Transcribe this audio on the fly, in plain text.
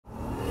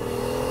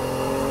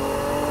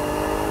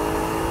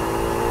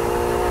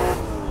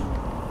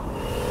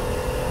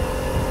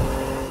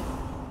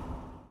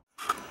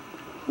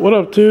What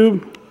up,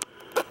 Tube?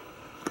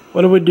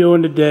 What are we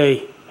doing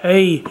today?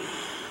 Hey,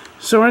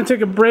 so we're gonna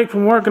take a break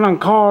from working on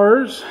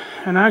cars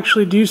and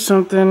actually do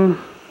something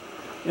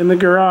in the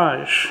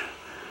garage.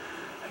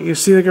 You can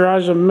see the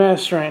garage is a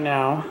mess right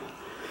now.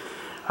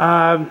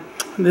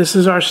 This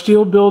is our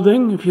steel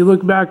building. If you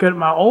look back at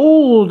my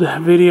old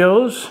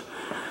videos,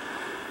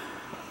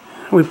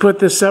 we put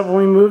this up when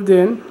we moved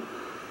in.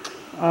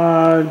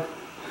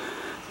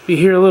 You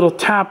hear a little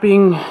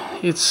tapping.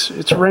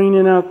 It's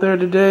raining out there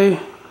today.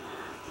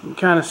 You can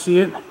kind of see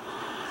it.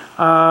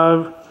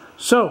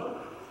 So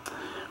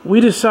we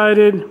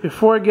decided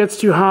before it gets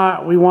too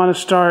hot, we want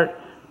to start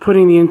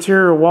putting the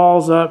interior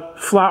walls up,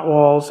 flat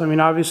walls. I mean,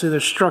 obviously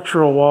there's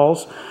structural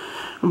walls,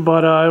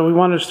 but we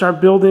wanted to start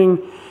building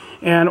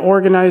and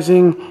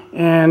organizing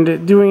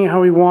and doing it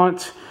how we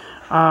want.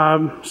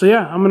 So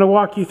yeah, I'm gonna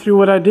walk you through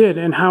what I did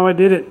and how I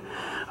did it.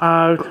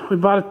 We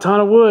bought a ton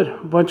of wood,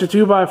 a bunch of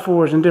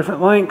 2x4s in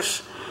different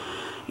lengths,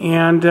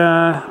 and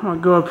I'll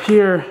go up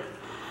here.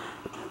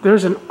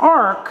 There's an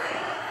arc,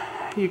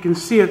 you can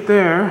see it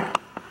there.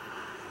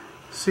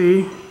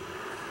 See?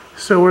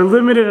 So we're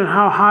limited on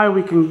how high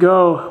we can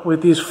go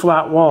with these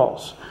flat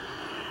walls.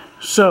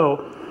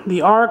 So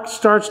the arc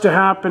starts to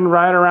happen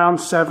right around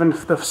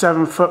the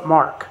 7 foot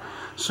mark.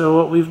 So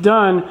what we've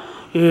done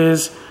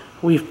is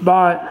we've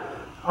bought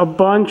a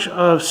bunch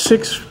of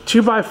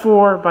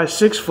 2x4 by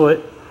 6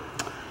 foot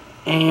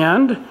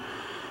and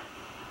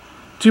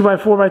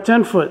 2x4 by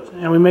 10 foot,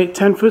 and we make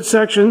 10 foot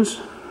sections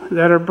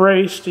that are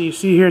braced. You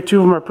see here 2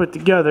 of them are put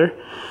together.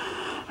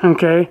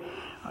 Okay,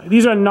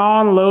 these are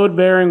non-load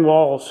bearing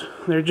walls.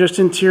 They're just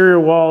interior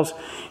walls,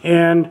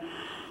 and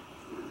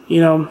you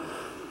know,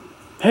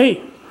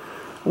 hey,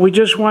 we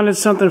just wanted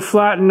something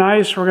flat and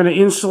nice. We're going to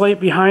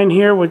insulate behind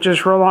here with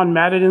just roll-on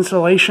matted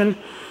insulation,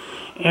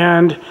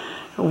 and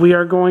we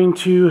are going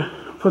to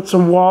put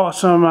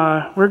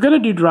we're going to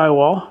do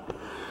drywall,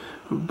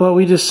 but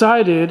we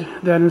decided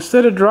that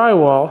instead of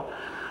drywall,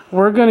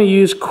 we're going to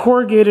use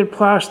corrugated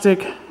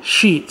plastic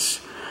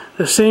sheets,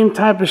 the same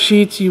type of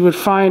sheets you would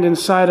find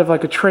inside of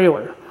like a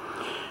trailer.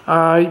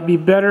 It'd be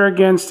better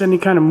against any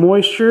kind of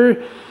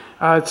moisture.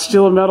 It's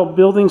still a metal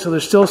building, so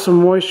there's still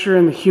some moisture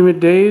in the humid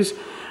days,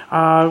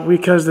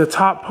 because the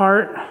top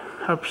part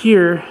up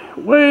here,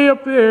 way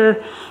up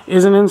there,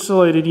 isn't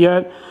insulated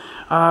yet.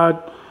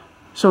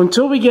 So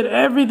until we get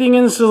everything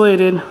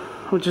insulated,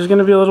 which is going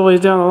to be a little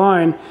ways down the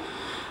line,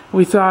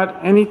 we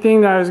thought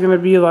anything that was going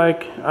to be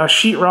like a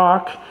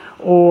sheetrock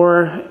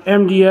or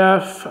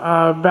MDF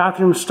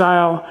bathroom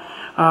style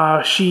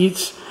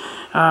sheets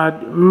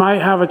might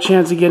have a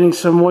chance of getting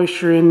some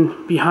moisture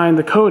in behind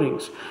the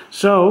coatings.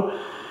 So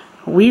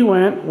we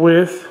went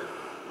with,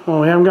 well,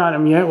 we haven't got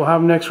them yet, we'll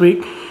have them next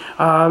week,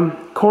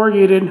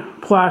 corrugated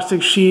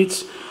plastic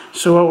sheets.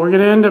 So what we're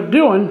going to end up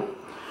doing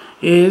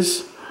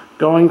is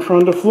going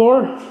from the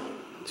floor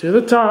to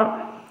the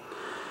top.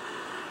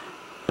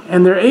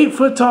 And they're 8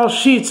 foot tall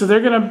sheets, so they're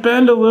going to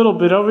bend a little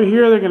bit. Over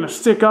here they're going to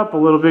stick up a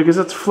little bit because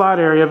it's a flat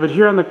area, but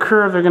here on the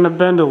curve they're going to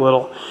bend a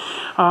little.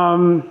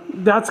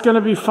 That's going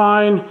to be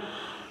fine.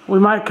 We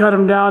might cut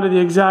them down to the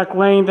exact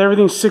length.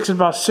 Everything's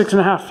about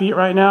 6.5 feet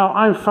right now.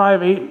 I'm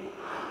 5'8",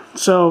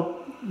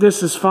 so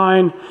this is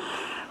fine.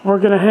 We're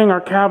going to hang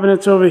our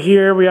cabinets over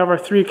here. We have our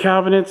 3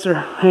 cabinets. They're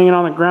hanging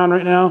on the ground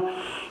right now,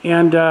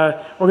 and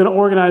we're going to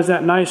organize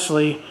that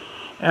nicely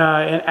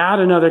and add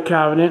another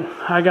cabinet.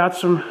 I got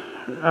some.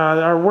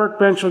 Our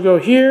workbench will go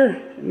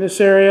here in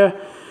this area.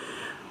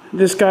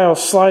 This guy will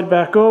slide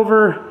back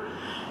over,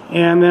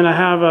 and then I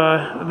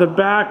have the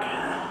back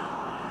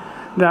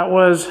that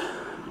was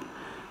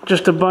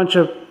just a bunch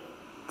of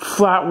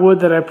flat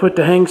wood that I put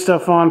to hang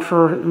stuff on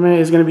for a minute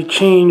is going to be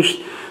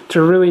changed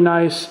to really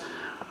nice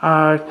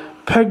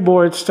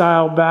pegboard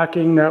style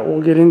backing that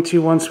we'll get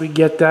into once we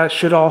get that.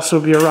 Should also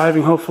be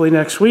arriving hopefully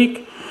next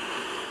week.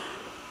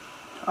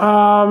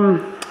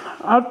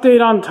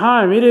 Update on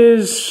time. It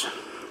is,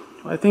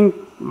 I think,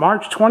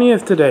 March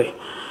 20th today,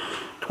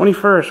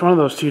 21st, one of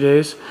those 2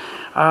 days.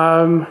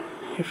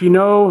 If you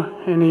know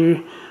and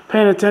you're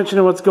paying attention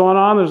to what's going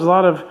on, there's a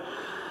lot of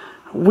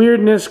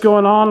weirdness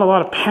going on, a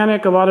lot of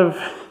panic, a lot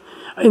of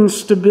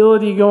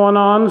instability going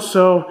on.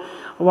 So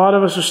a lot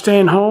of us are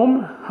staying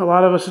home. A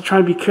lot of us are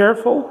trying to be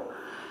careful.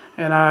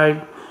 And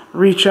I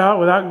reach out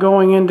without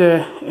going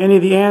into any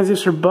of the ands,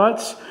 ifs, or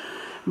buts.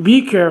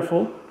 Be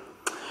careful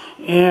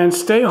and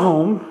stay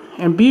home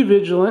and be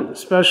vigilant,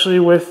 especially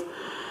with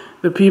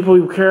the people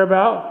you care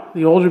about,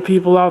 the older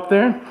people out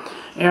there,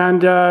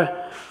 and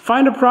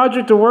find a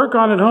project to work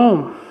on at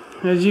home.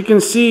 As you can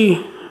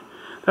see,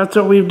 that's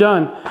what we've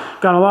done.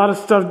 Got a lot of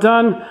stuff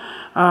done.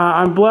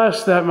 I'm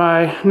blessed that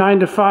my 9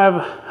 to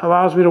 5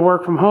 allows me to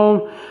work from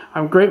home.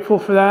 I'm grateful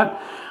for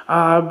that.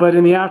 But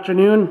in the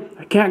afternoon,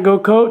 I can't go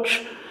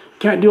coach,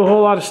 can't do a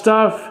whole lot of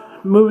stuff.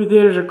 Movie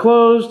theaters are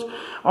closed,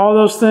 all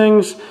those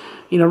things.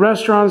 You know,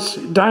 restaurants,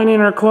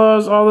 dining are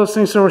closed, all those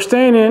things. So we're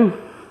staying in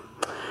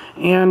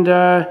and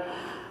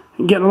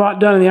getting a lot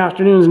done in the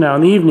afternoons now,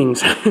 in the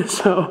evenings.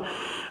 So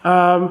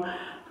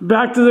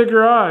back to the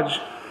garage.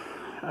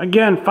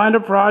 again, find a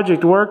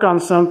project, work on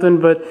something,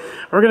 but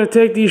we're going to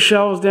take these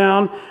shelves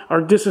down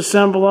or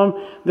disassemble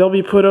them. They'll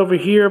be put over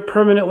here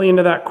permanently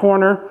into that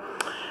corner.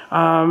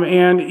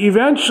 And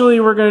eventually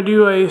we're going to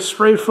do a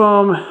spray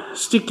foam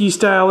sticky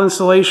style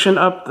insulation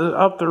up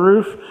the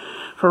roof.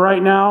 For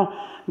right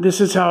now, this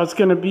is how it's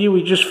going to be.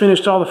 We just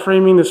finished all the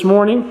framing this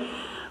morning.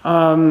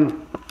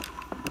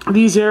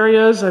 These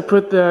areas, I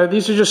put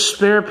these are just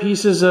spare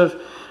pieces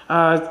of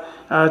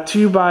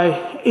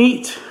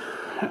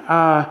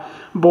 2x8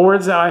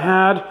 boards that I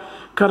had.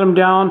 Cut them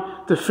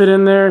down to fit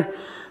in there.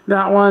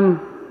 That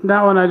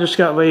one I just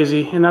got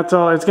lazy, and that's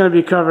all. It's going to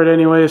be covered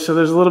anyway, so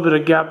there's a little bit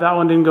of gap. That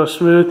one didn't go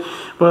smooth,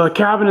 but the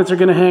cabinets are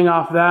going to hang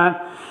off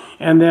that.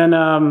 And then,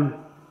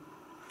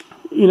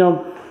 you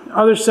know,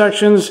 other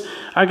sections,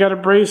 I got a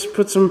brace,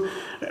 put some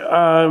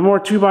more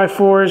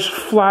 2x4s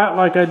flat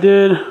like I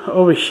did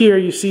over here.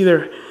 You see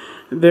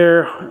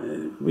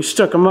we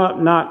stuck them up,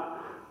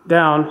 not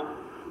down.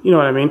 You know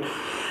what I mean?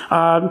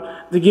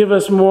 To give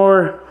us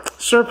more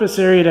surface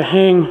area to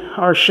hang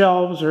our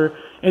shelves or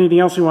anything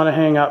else we want to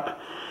hang up.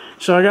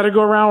 So I got to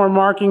go around, we're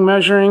marking,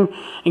 measuring,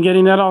 and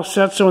getting that all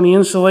set so when the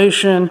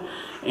insulation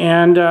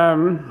and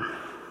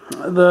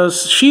the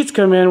sheets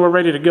come in, we're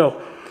ready to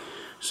go.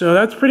 So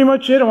that's pretty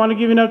much it. I want to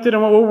give you an update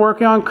on what we're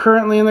working on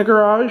currently in the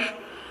garage.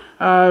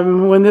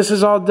 When this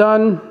is all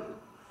done,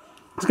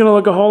 it's going to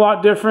look a whole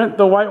lot different.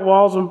 The white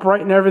walls will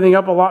brighten everything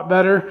up a lot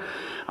better.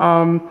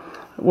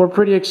 We're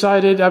pretty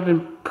excited. I've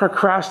been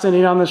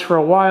procrastinating on this for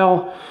a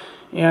while.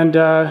 And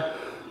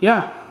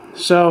yeah,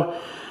 so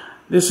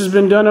this has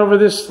been done over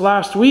this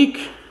last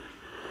week.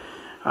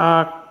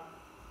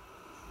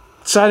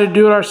 Decided to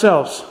do it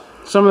ourselves.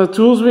 Some of the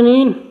tools we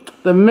need.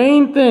 The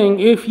main thing,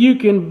 if you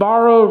can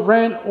borrow,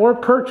 rent, or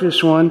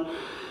purchase one,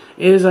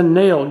 is a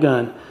nail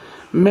gun.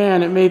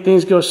 Man, it made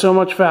things go so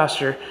much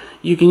faster.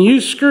 You can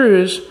use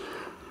screws,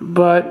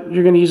 but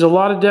you're going to use a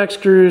lot of deck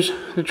screws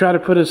to try to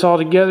put this all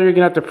together. You're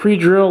going to have to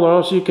pre-drill, or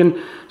else you can,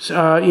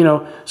 you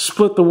know,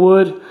 split the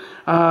wood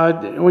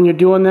when you're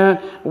doing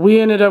that. We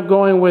ended up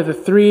going with a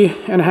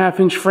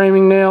 3.5-inch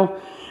framing nail.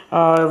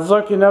 I was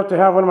lucky enough to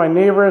have one of my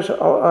neighbors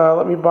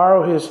let me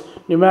borrow his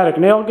pneumatic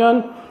nail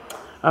gun.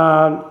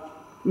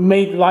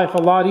 Made life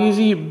a lot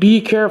easy. Be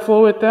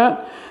careful with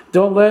that.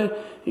 Don't let,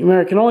 you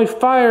know, it can only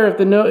fire if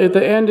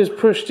the end is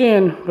pushed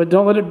in, but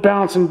don't let it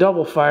bounce and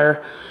double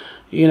fire.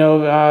 You know,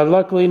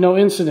 luckily no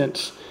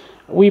incidents.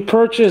 We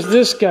purchased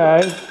this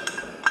guy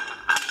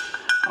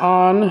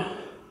on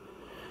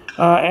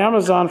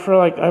Amazon for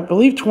like, I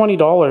believe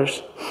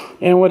 $20.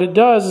 And what it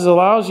does is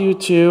allows you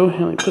to, let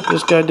me put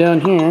this guy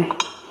down here.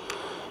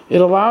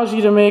 It allows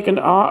you to make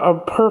a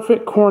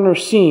perfect corner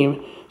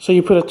seam. So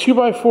you put a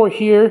 2x4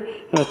 here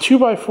and a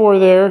 2x4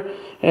 there,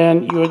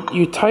 and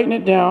you tighten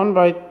it down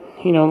by,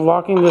 you know,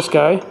 locking this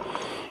guy.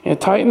 And it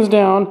tightens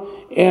down,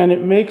 and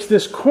it makes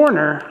this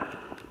corner,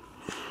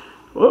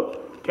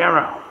 whoop,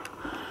 camera.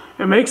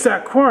 It makes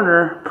that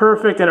corner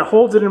perfect, and it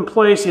holds it in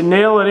place. You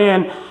nail it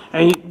in,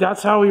 and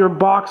that's how we were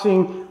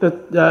boxing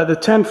the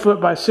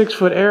 10-foot by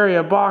 6-foot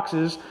area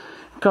boxes.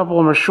 A couple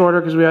of them are shorter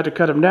because we had to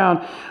cut them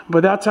down,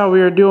 but that's how we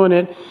were doing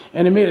it,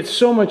 and it made it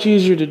so much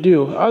easier to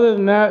do. Other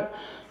than that,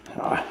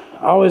 I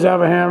always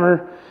have a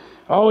hammer,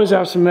 always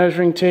have some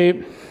measuring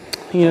tape.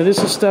 You know, this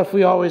is stuff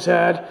we always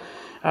had.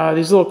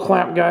 These little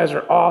clamp guys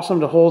are awesome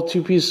to hold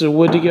two pieces of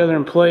wood together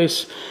in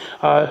place.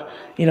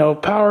 You know,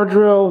 power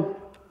drill,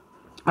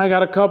 I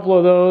got a couple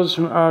of those,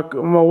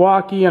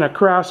 Milwaukee and a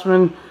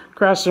Craftsman.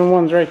 Craftsman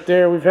one's right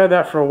there. We've had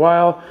that for a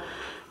while.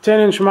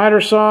 10-inch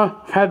miter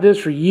saw, I've had this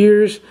for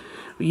years.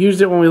 We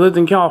used it when we lived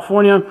in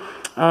California.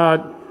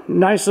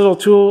 Nice little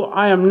tool.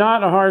 I am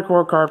not a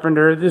hardcore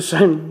carpenter.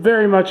 I'm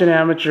very much an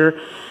amateur.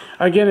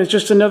 Again, it's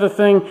just another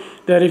thing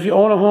that if you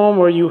own a home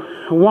or you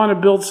want to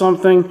build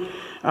something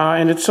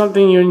and it's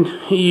something you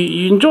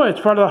enjoy, it's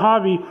part of the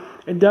hobby,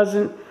 it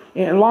doesn't,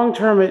 in long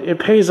term, it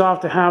pays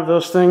off to have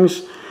those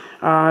things.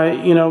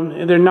 You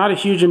know, they're not a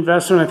huge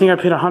investment. I think I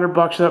paid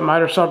 $100 for that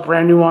miter saw,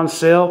 brand new on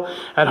sale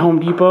at Home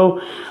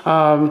Depot.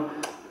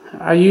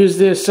 I use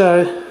this,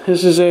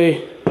 this is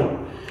a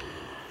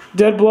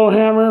dead blow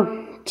hammer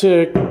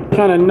to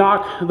kind of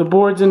knock the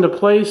boards into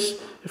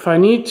place if I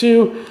need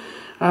to.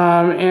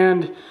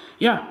 And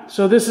yeah,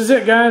 so this is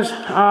it, guys.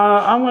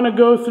 I'm going to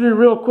go through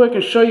real quick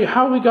and show you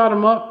how we got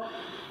them up.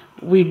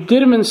 We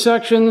did them in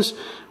sections,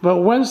 but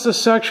once the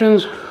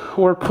sections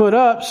were put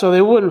up so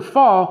they wouldn't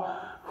fall,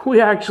 we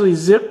actually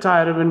zip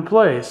tied them in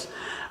place.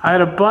 I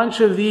had a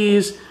bunch of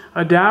these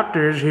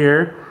adapters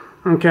here,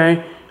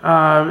 okay,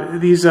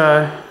 these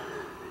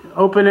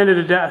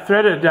open-ended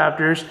threaded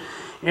adapters,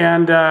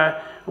 and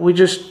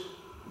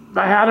I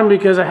had them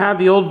because I had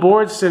the old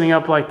boards sitting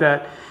up like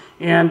that,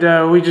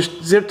 and we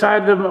just zip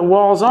tied the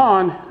walls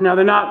on. Now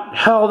they're not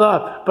held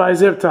up by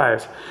zip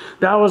ties.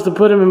 That was to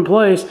put them in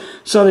place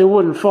so they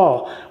wouldn't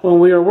fall when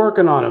we were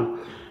working on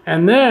them.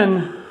 And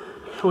then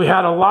we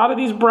had a lot of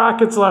these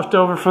brackets left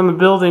over from the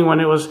building when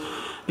it was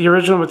the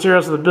original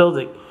materials of the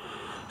building.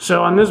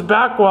 So on this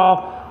back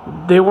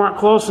wall, they weren't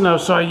close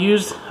enough, so I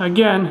used,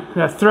 again,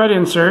 that thread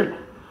insert,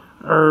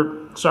 or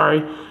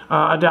sorry,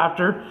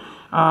 adapter.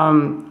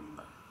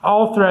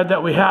 all thread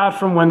that we had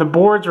from when the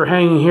boards were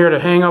hanging here to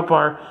hang up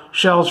our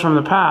shelves from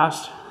the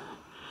past,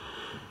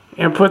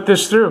 and put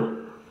this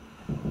through,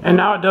 and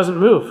now it doesn't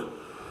move.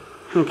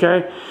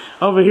 Okay,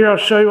 over here I'll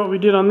show you what we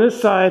did on this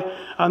side.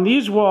 On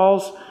these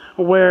walls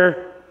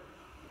where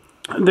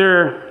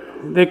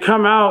they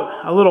come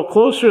out a little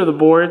closer to the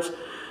boards,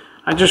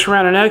 I just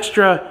ran an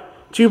extra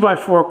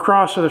 2x4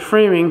 across for the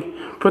framing,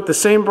 put the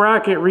same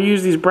bracket,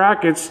 reuse these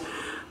brackets,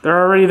 they're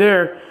already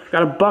there,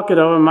 got a bucket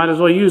of them, might as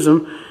well use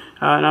them.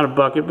 Not a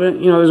bucket, but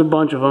you know, there's a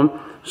bunch of them.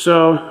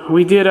 So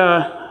we did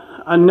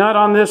a nut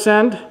on this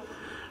end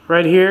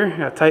right here,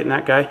 gotta tighten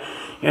that guy,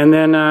 and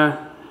then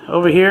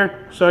over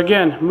here. So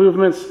again,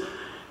 movements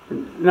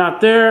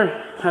not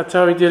there, that's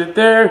how we did it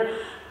there.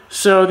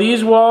 So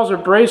these walls are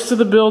braced to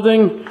the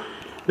building,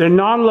 they're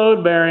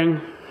non-load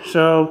bearing,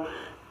 so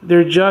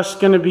they're just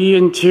going to be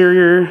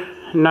interior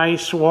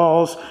nice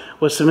walls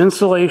with some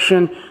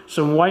insulation,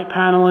 some white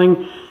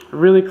paneling,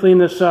 really clean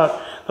this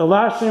up. The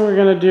last thing we're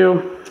going to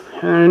do,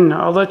 and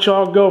I'll let you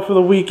all go for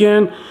the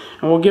weekend,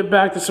 and we'll get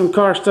back to some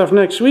car stuff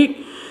next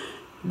week.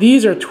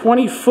 These are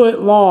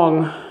 20-foot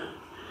long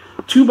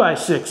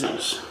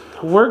 2x6s.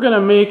 We're going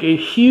to make a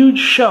huge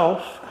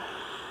shelf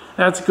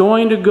that's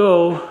going to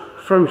go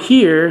from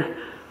here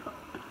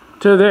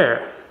to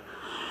there.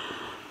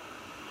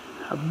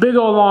 A big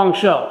old long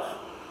shelf,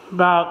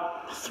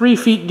 about 3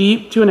 feet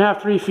deep,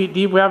 2.5, 3 feet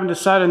deep. We haven't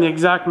decided on the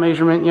exact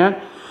measurement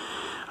yet.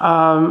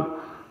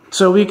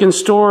 So we can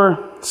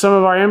store some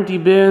of our empty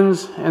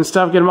bins and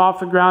stuff, get them off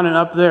the ground and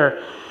up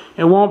there.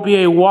 It won't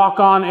be a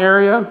walk-on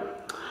area.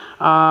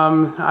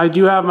 I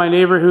do have my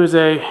neighbor who's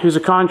a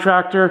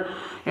contractor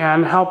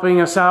and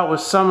helping us out with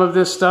some of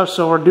this stuff,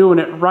 so we're doing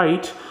it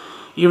right.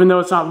 Even though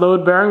it's not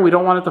load bearing, we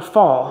don't want it to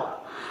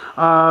fall.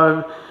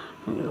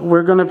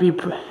 We're going to be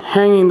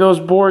hanging those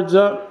boards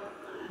up,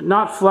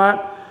 not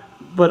flat,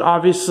 but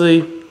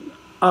obviously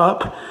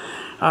up.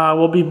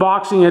 We'll be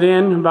boxing it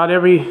in about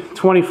every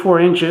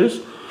 24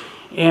 inches,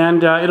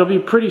 and it'll be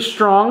pretty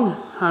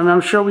strong.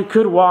 I'm sure we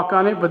could walk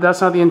on it, but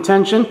that's not the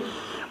intention.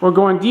 We're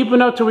going deep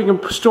enough till we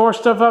can store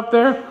stuff up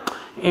there,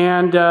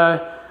 and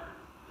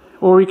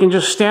or we can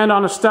just stand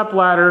on a step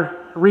ladder,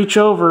 reach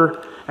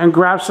over, and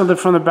grab something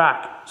from the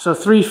back. So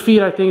 3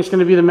 feet, I think, is going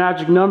to be the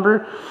magic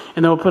number,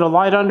 and then we'll put a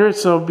light under it,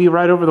 so it'll be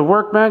right over the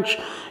workbench.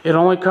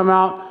 It'll only come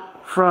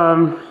out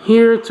from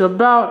here to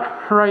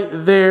about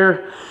right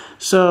there,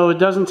 so it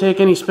doesn't take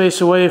any space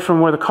away from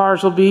where the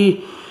cars will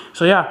be.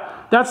 So yeah,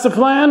 that's the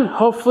plan.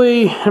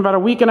 Hopefully in about a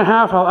week and a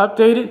half I'll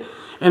update it,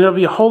 and it'll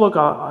look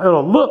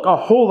a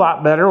whole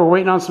lot better. We're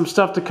waiting on some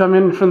stuff to come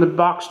in from the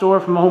box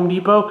store from Home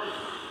Depot.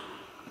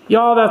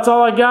 Y'all, that's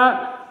all I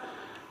got.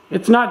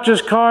 It's not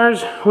just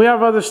cars. We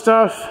have other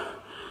stuff.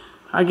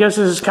 I guess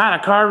this is kind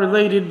of car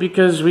related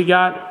because we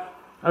got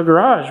a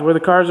garage where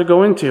the cars will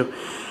go into.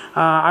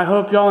 I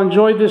hope y'all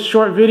enjoyed this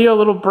short video, a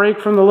little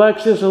break from the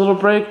Lexus, a little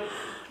break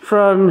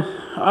from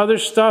other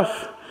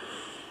stuff.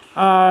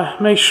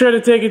 Make sure to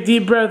take a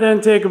deep breath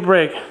and take a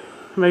break.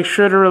 Make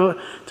sure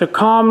to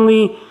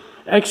calmly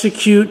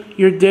execute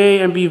your day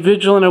and be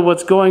vigilant of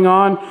what's going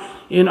on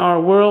in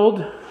our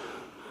world.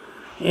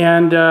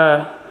 And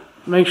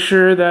make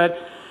sure that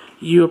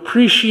you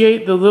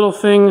appreciate the little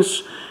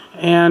things.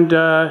 And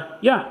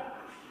yeah,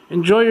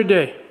 enjoy your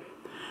day.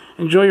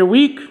 Enjoy your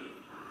week.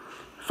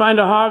 Find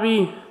a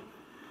hobby.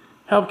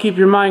 Help keep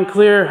your mind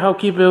clear. Help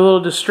keep it a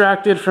little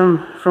distracted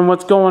from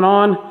what's going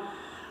on.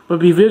 But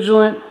be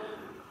vigilant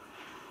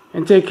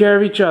and take care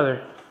of each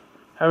other.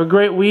 Have a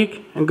great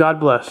week, and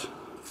God bless.